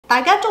大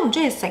家中唔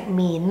中意食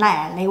麵呢？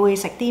你會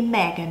食啲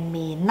咩嘅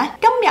麵呢？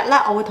今日咧，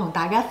我會同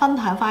大家分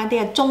享翻一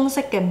啲嘅中式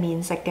嘅麵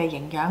食嘅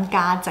營養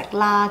價值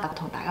啦，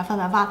同大家分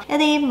享翻一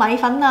啲米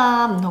粉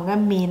啊，唔同嘅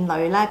麵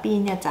類咧，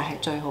邊一隻係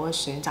最好嘅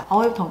選擇。我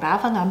會同大家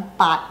分享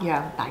8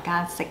樣大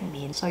家食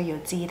麵需要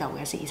知道嘅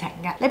事情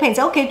嘅。你平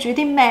時屋企煮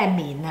啲咩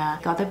麵啊？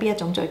覺得邊一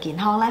種最健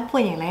康呢？歡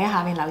迎你喺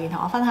下面留言同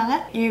我分享啊！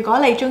如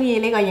果你中意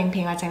呢個影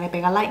片，我請你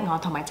俾個 like 我，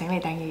同埋請你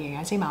訂閱營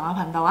養師媽媽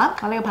頻道啊！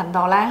我呢個頻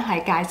道咧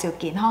係介紹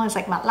健康嘅食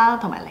物啦，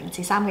同埋0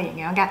至3嘅營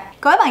養嘅。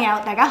各位朋友，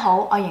大家好，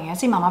我係營養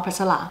師媽媽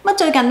Priscilla。咁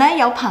最近咧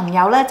有朋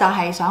友咧就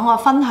係想我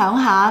分享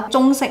下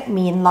中式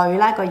麵類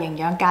咧個營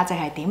養價值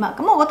係點啊！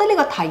咁我覺得呢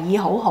個提議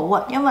好好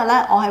啊，因為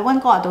咧我喺溫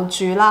哥華度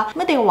住啦，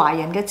咁一定要華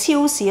人嘅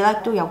超市咧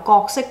都有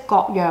各式各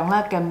樣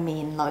咧嘅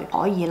麵類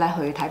可以咧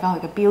去睇翻佢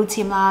嘅標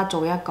籤啦，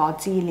做一個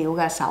資料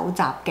嘅搜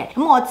集嘅。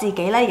咁我自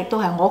己咧亦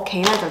都係我屋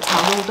企咧就炒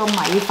咗好多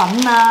米粉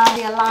啊、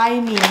啲嘅拉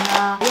麵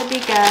啊、一啲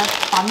嘅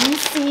粉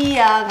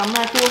絲啊，咁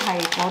咧都係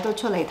攞得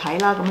出嚟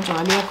睇啦。咁仲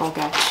有呢一個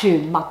嘅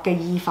全麥嘅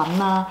意粉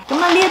啦。咁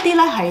啊呢一啲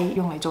咧係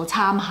用嚟做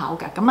參考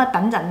嘅。咁啊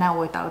等陣咧我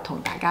會同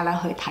大家咧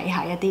去睇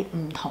下一啲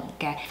唔同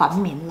嘅粉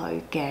麵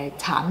類嘅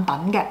產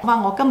品嘅。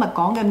咁我今日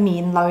講嘅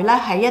麵類咧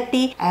係一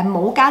啲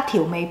冇加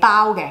調味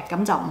包嘅，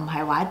咁就唔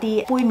係話一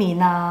啲杯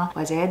麵啊，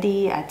或者一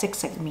啲即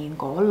食麵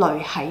嗰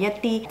類，係一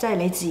啲即係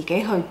你自己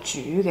去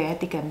煮嘅一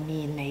啲嘅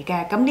麵嚟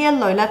嘅。咁呢一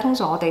類咧通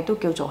常我哋都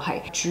叫做係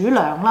主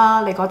糧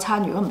啦。你嗰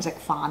餐如果唔食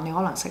飯，你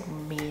可能食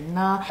麵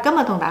啦。今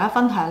日同大家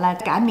分享咧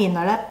揀麵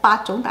類咧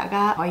8種大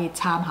家可以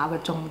參考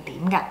嘅重點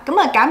嘅。咁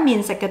啊揀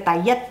麵食嘅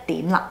第一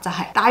點啦，就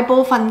係大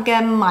部分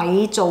嘅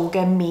米做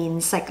嘅麵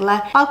食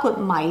咧，包括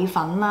米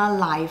粉啦、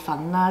瀨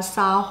粉啦、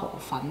沙河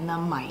粉啦、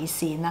米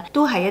線啦，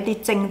都係一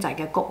啲精製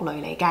嘅穀類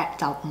嚟嘅，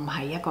就唔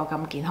係一個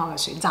咁健康嘅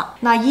選擇。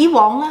嗱，以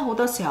往咧好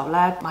多時候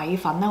咧米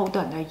粉咧好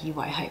多人都以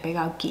為係比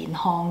較健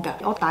康嘅。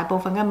我大部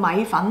分嘅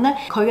米粉咧，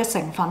佢嘅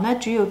成分咧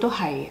主要都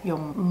係用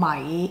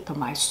米同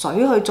埋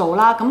水去做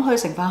啦。咁佢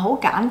成分好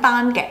簡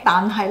單嘅，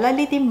但係咧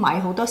呢啲米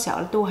好多時候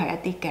咧都係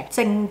一啲嘅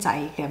精製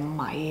嘅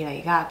米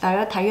嚟㗎。大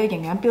家睇嘅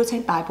營養標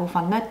籤，大部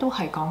分咧都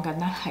係講緊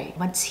咧係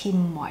乜纖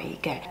維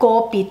嘅。個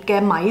別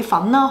嘅米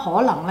粉啦，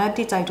可能咧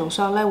啲製造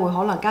商咧會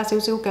可能加少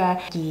少嘅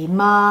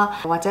鹽啊，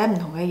或者唔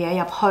同嘅嘢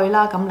入去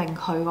啦，咁令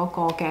佢嗰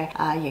個嘅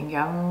營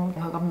養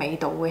佢個味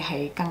道會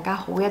係更加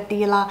好一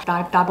啲啦。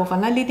但係大部分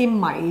咧呢啲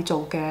米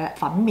做嘅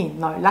粉麵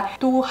類咧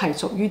都係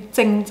屬於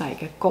精製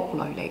嘅穀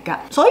類嚟㗎。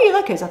所以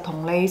咧其實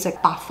同你食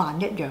白飯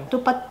一樣，都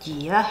不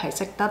宜咧係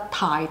食得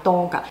太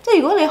多㗎。即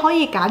係如果你可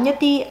以揀一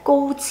啲高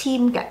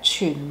纖嘅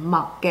全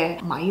麥嘅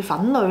米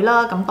粉類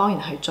啦，咁當然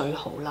係最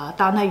好啦。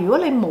但係如果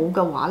你冇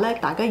嘅話咧，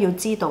大家要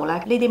知道咧，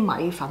呢啲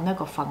米粉咧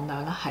個份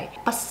量咧係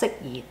不適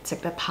宜食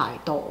得太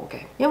多嘅，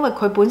因為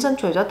佢本身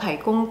除咗提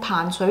供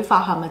碳水化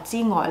合物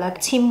之外咧，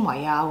纖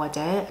維啊或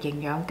者營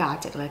養價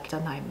值咧真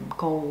係唔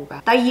高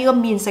㗎。第二個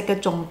麵食嘅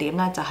重點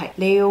咧就係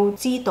你要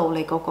知道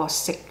你嗰個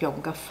食用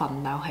嘅份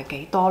量係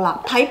幾多啦。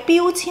睇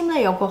標籤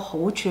咧有個好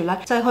處咧，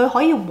就係佢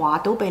可以話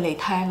到俾你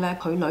聽咧，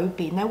佢裏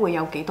邊咧會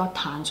有幾多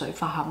碳水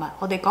化合物。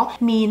我哋講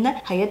麵咧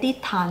係一啲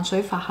碳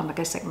水化合物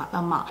嘅食物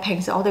啊嘛。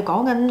平時我哋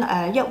講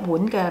緊一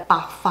碗嘅白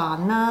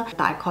飯啦，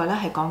大概咧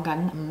係講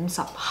緊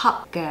50克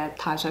嘅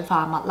碳水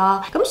化合物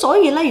啦。咁所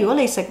以咧，如果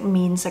你食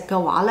麵食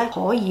嘅話咧，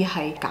可以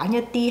係揀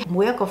一啲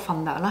每一個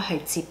份量咧係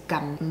接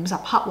近50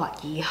克或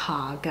以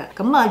下嘅。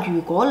咁啊，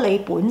如果你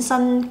本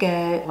身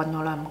嘅運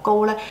動量唔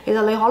高咧，其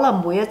實你可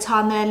能每一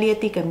餐咧呢一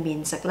啲嘅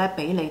麵食咧，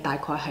俾你大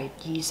概係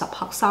20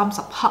克、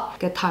30克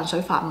嘅碳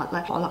水化合物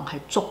咧，可能係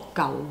足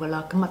夠㗎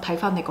啦。咁啊，睇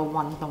翻你個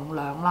運動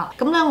量啦。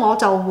咁咧我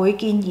就會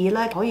建議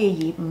咧，可以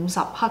以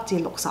50克至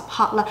60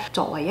克啦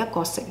作為一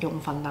個食用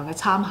份量嘅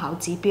參考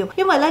指標。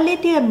因為咧呢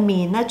啲嘅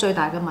麵咧最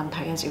大嘅問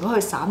題係，如果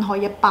佢散開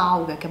一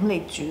包嘅，咁你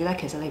煮咧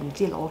其實你唔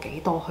知攞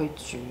幾多去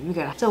煮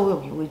嘅，即係好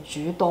容易會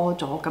煮多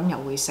咗，咁又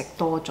會食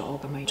多咗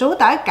咁樣。最好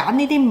大家揀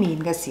呢啲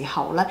麵嘅時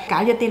候咧，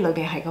揀一啲裏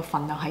邊係個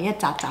份量係一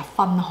紮紮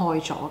分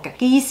開咗嘅。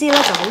意思咧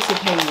就好似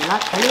譬如啦，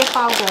喺呢一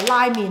包嘅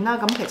拉麵啦，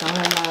咁其實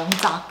係2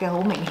紮嘅，好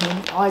明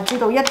顯。我係知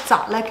道一紮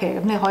咧，其實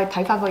咁你可以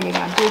睇翻個營養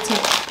標籤。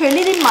譬如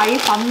呢啲米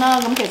粉啦，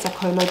咁其實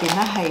佢裏邊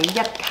咧係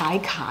1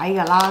塊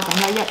㗎啦，咁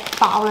咧一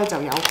包咧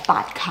就有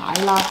8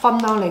塊啦。份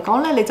量嚟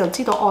講咧，你就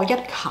知道哦1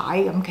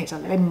塊咁，其實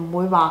你唔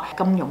會話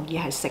咁容易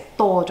係食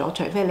多咗，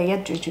除非你一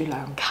煮2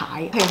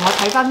塊。譬如我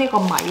睇翻呢個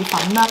米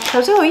粉啦，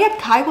就算佢1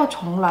塊個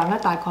重量咧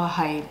大概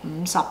係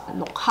56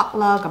克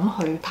啦，咁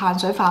佢碳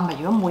水化合物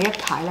如果每1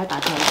塊咧大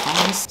概係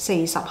講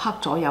緊40克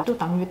左右，都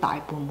等於大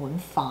半碗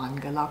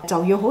飯㗎啦。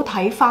就要好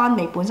睇翻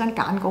你本身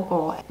揀嗰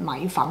個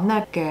米粉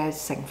咧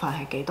嘅成分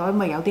係幾多，因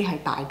為有啲係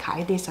大塊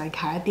一啲、細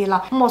塊一啲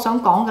啦。咁我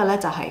想講嘅咧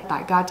就係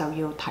大家就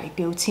要睇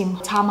標籤，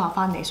參考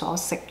翻你所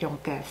食用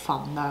嘅份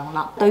量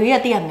啦。對於一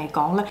啲人嚟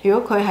講咧，如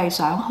果佢係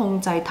想控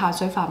制碳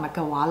水化合物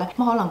嘅話咧，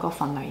咁可能個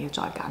份量要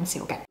再減少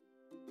嘅。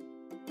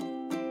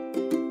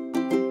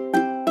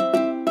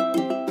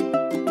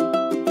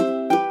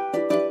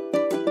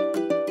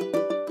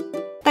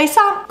第第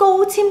三，高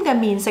纖嘅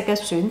麵食嘅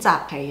選擇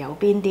係有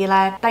邊啲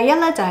呢？第一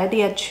咧就係一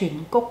啲嘅全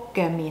穀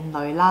嘅麵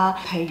類啦，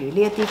譬如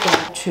呢一啲嘅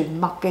全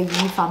麥嘅意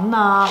粉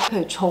啊，譬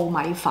如糙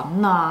米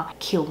粉啊、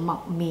蕎麥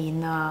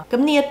麵啊，咁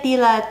呢一啲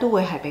咧都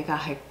會係比較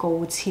係高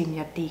纖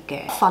一啲嘅。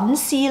粉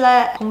絲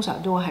咧通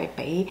常都會係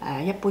比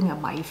一般嘅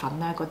米粉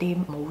咧嗰啲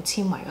冇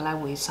纖維嘅咧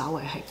會稍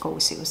微係高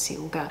少少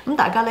嘅。咁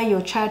大家咧要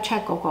check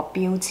嗰個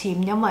標籤，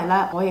因為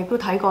咧我亦都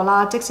睇過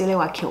啦，即使你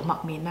話蕎麥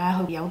麵咧，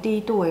佢有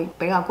啲都會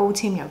比較高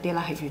纖，有啲咧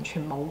係完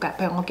全冇嘅。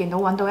譬如我見到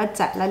揾到一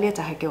隻咧，呢一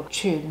隻係叫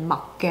全麥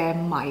嘅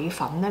米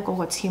粉咧，嗰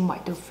個纖維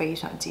都非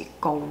常之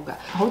高嘅。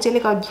好似呢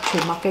個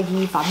全麥嘅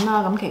意粉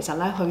啦，咁其實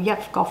咧佢一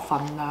個份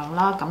量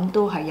啦，咁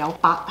都係有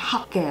8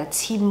克嘅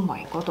纖維，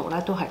嗰度咧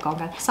都係講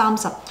緊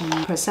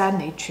32%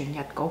你全日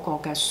嗰個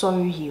嘅需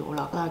要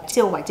啦。知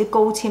道為之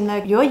高纖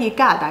咧，如果以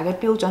加拿大嘅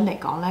標準嚟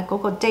講咧，嗰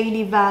個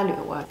daily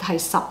value 啊係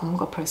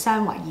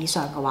15% 或以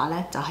上嘅話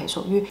咧，就係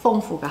屬於豐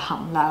富嘅含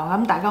量。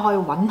咁大家可以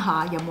揾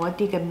下有冇一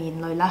啲嘅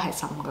麵類咧係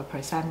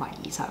15% 或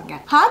以上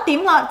嘅。下一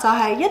點啦，就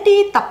係一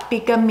啲特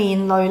別嘅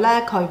麵類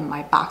咧，佢唔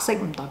係白色，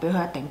唔代表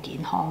佢一定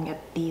健康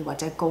一啲或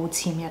者高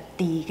纖一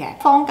啲嘅。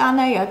坊間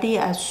咧有一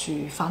啲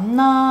薯粉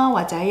啦，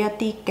或者一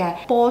啲嘅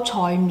菠菜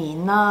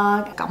麵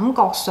啦，感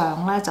覺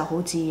上咧就好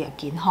似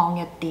健康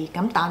一啲，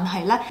咁但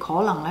係咧可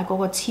能咧嗰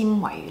個纖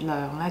維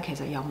量咧其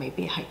實又未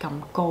必係咁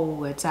高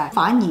嘅啫，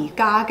反而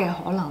加嘅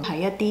可能係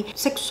一啲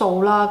色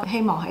素啦，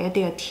希望係一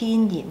啲嘅天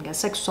然嘅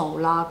色素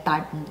啦，但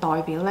係唔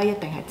代表咧一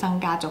定係增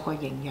加咗個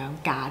營養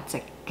價值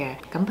嘅。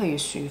咁譬如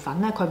薯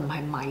粉咧，佢唔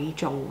係米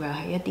做嘅，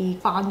係一啲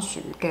番薯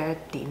嘅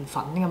澱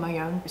粉咁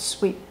樣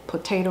sweet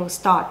potato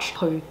starch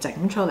去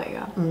整出嚟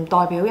嘅，唔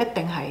代表一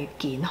定係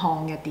健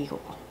康一啲嘅。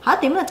下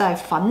一點咧就係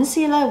粉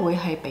絲咧會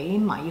係比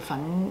米粉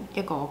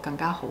一個更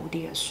加好啲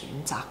嘅選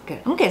擇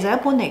嘅。咁其實一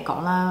般嚟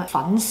講啦，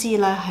粉絲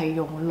咧係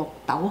用綠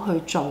豆去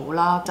做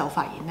啦，就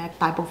發現咧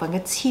大部分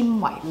嘅纖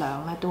維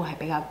量咧都係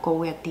比較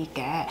高一啲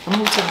嘅。咁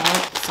好似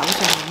我手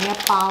上面呢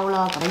一包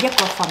啦，咁一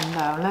個份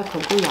量咧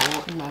佢都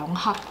有2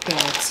克嘅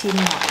纖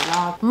維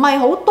啦，唔係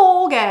好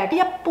多嘅。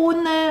一般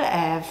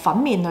咧粉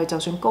麵類就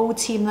算高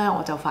纖咧，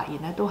我就發現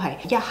咧都係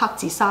1克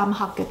至3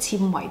克嘅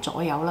纖維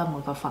左右啦，每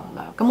個份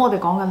量。咁我哋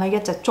講緊咧一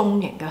隻中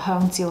型嘅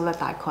香蕉咧，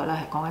大概咧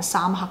係講緊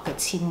3克嘅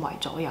纖維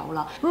左右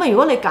啦。咁啊，如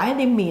果你揀一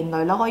啲麵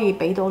類咧，可以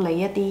俾到你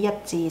一啲1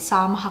至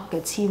3克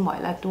嘅纖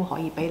維咧，都可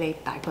以俾你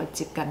大概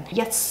接近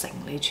1成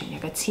你全日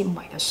嘅纖維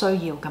嘅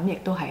需要，咁亦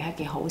都係一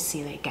件好事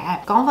嚟嘅。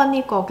講翻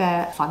呢個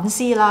嘅粉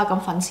絲啦，咁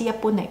粉絲一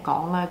般嚟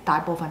講咧，大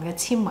部分嘅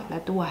纖維咧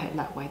都會係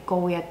略為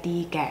高一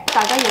啲嘅。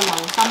大家要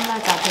留心咧，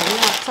就係呢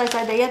個細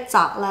細地一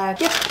紮咧，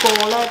一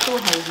個咧都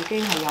係已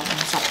經係有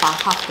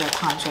58克嘅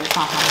碳水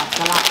化合物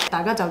噶啦。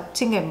大家就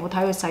千祈唔好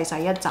睇佢細細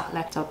一紮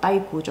咧，就低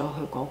估咗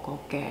佢嗰個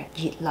嘅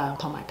熱量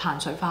同埋碳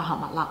水化合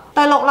物啦。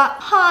第六啦，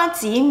蝦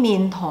子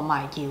麵同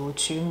埋瑤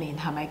柱麵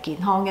係咪健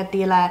康一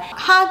啲呢？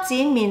蝦子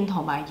麵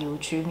同埋瑤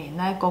柱麵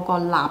咧，嗰個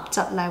鈉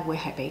質咧會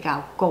係比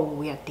較高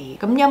一啲。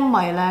咁因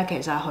為咧，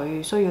其實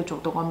佢需要做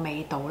到個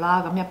味道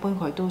啦，咁一般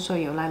佢都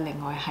需要咧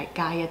另外係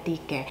加一啲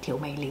嘅調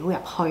味料入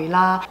去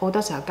啦。好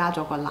多時候加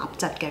咗個鈉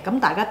質嘅。咁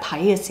大家睇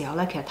嘅時候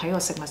咧，其實睇個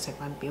食物成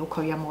分表，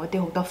佢有冇一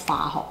啲好多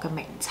化學嘅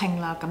名稱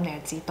啦，咁你就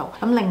知道。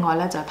咁另外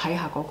咧就睇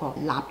下嗰個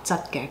鈉質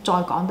嘅。再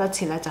講多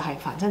次咧，就係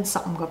凡真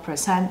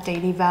15%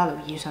 daily value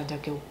以上就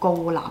叫高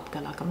鈉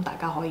㗎啦。咁大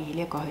家可以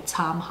呢一個去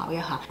參考一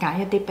下，揀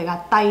一啲比較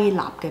低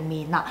鈉嘅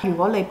麵啦。如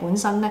果你本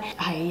身咧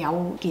係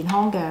有健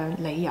康嘅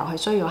理由係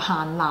需要限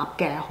鈉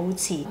嘅，好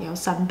似有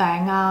腎病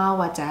啊，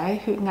或者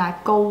血壓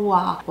高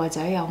啊，或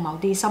者有某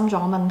啲心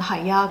臟問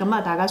題啊，咁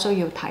啊大家需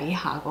要睇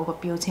下嗰個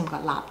標籤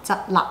嘅鈉質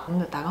啦。咁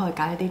就大家可以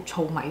揀一啲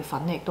糙米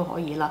粉亦都可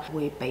以啦，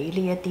會比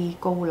呢一啲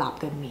高鈉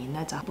嘅麵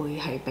咧就會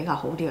係比較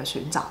好啲嘅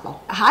選擇咯。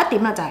下一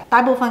點咧就係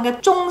大部分嘅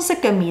中式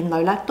嘅麵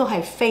類咧都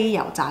係非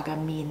油炸嘅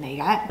麵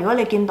嚟嘅。如果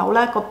你見到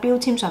咧個標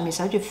籤上面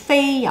寫住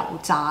非油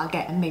炸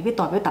嘅，未必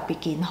代表特別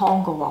健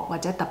康嘅喎，或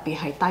者特別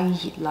係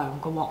低熱量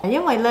嘅喎。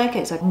因為咧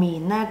其實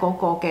麵咧嗰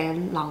個嘅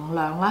能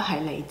量咧係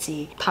嚟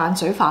自碳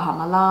水化合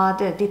物啦，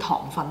即係啲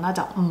糖分啦，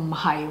就唔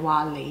係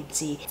話嚟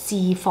自脂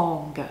肪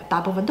嘅。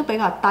大部分都比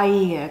較低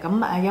嘅。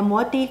咁有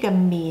冇一啲嘅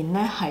麵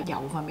咧係油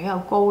分比較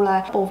高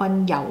咧？部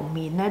分油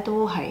麵咧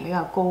都係比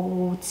較高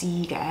脂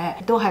嘅，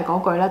都係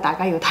嗰句咧，大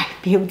家要睇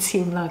標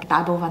籤啦。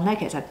大部分咧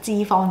其實脂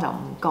肪就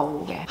唔高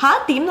嘅。下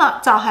一點啦，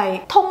就係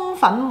通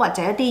粉或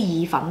者一啲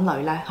意粉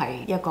類咧係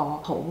一個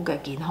好嘅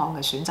健康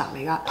嘅選擇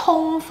嚟噶。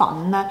通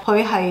粉咧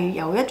佢係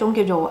由一種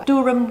叫做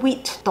durum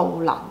wheat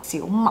杜蘭小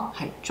麥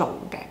係做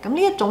嘅。咁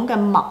呢一種嘅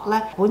麥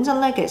咧本身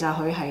咧其實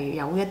佢係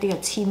有一啲嘅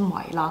纖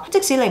維啦，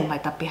即使你唔係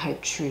特別係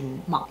全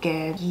麥嘅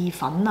嘅意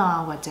粉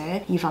啊或者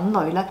意粉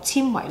類咧，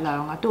纖維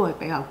量啊都會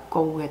比較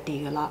高一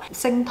啲㗎啦，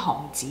升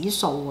糖指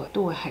數啊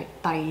都會係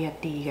低一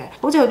啲嘅。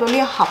好似去到呢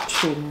一盒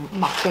全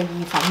麥嘅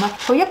意粉咧，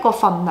佢一個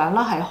份量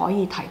咧係可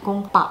以提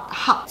供8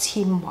克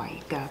纖維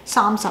嘅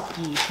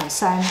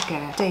32%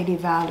 嘅 daily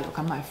value，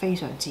 咁係非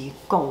常之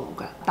高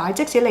嘅。但係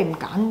即使你唔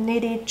揀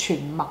呢啲全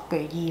麥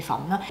嘅意粉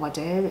啦，或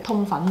者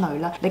通粉類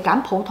啦，你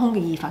揀普通嘅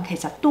意粉，其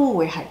實都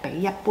會係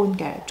比一般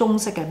嘅中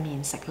式嘅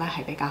麵食咧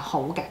係比較好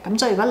嘅。咁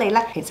所以如果你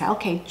咧其實喺屋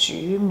企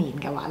煮麵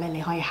嘅話咧，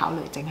你可以考慮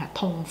整下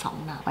通粉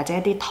啊，或者一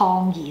啲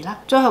湯兒啦。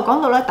最後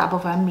講到咧，大部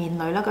分嘅麵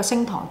類咧個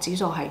升糖指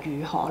數係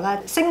如何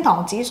咧？升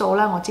糖指數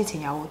咧，我之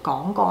前有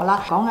講過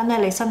啦，講緊咧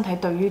你身體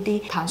對於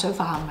啲碳水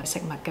化合物食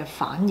物嘅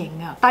反應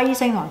啊。低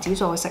升糖指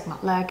數嘅食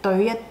物咧，對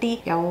於一啲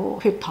有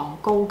血糖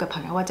高嘅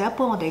朋友，或者一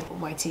般我哋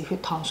維持血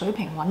糖水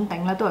平穩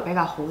定咧，都係比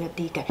較好一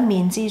啲嘅。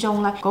麵之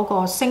中咧，嗰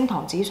個升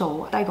糖指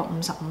數低過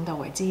55就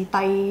為之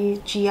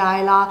低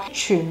GI 啦。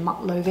全麥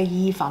類嘅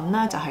意粉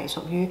咧就係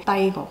屬於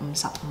低過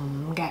55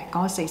嘅，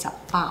講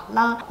48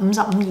啦。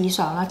55以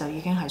上咧就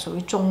已經係屬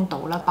於中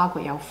度啦，包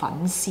括有粉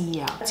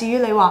絲啊。至於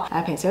你話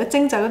平時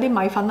精製嗰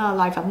啲米粉啊、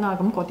瀨粉啊，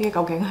咁嗰啲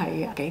究竟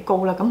係幾高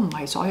咧？咁唔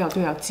係所有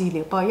都有資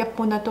料，不過一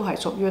般咧都係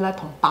屬於咧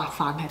同白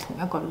飯係同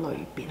一個類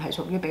別，係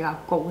屬於比較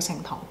高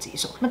升糖指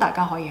數。咁大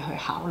家可以去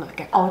考慮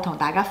嘅。我會同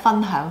大家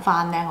分享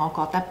翻咧，我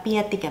覺得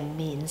邊一啲嘅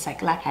麵食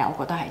咧係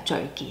我覺得係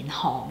最健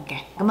康嘅。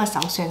咁啊，首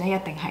選咧一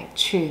定係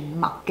全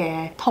麥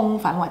嘅通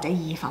粉或者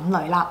意粉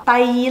類啦。第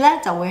二咧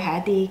就會係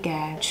一啲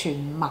嘅全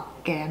麥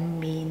嘅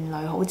麵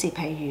類，好似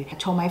譬如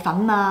糙米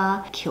粉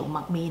啊、蕎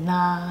麥麵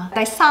啊。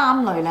第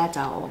三類咧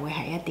就會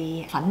係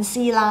一啲粉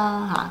絲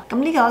啦嚇。咁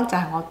呢個就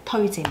係我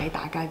推薦俾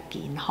大家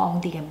健康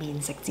啲嘅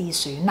麵食之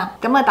選啦。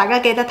咁啊，大家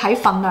記得睇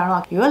份量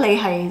咯。如果你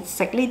係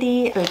食呢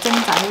啲譬如精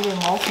製呢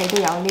啲，我屋企都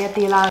有呢一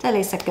啲啦。即係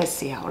你食嘅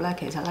時候咧，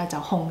其實咧就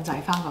控制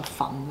翻個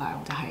份量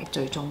就係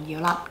最重要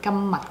啦。今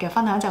日嘅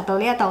分享就到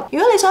呢一度。如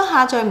果你想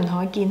下載唔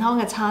同嘅健康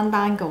嘅餐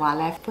單嘅話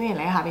咧，歡迎你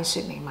喺下邊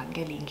說明文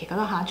嘅連結嗰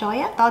度下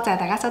載啊！多謝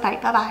大家收睇，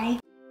拜拜。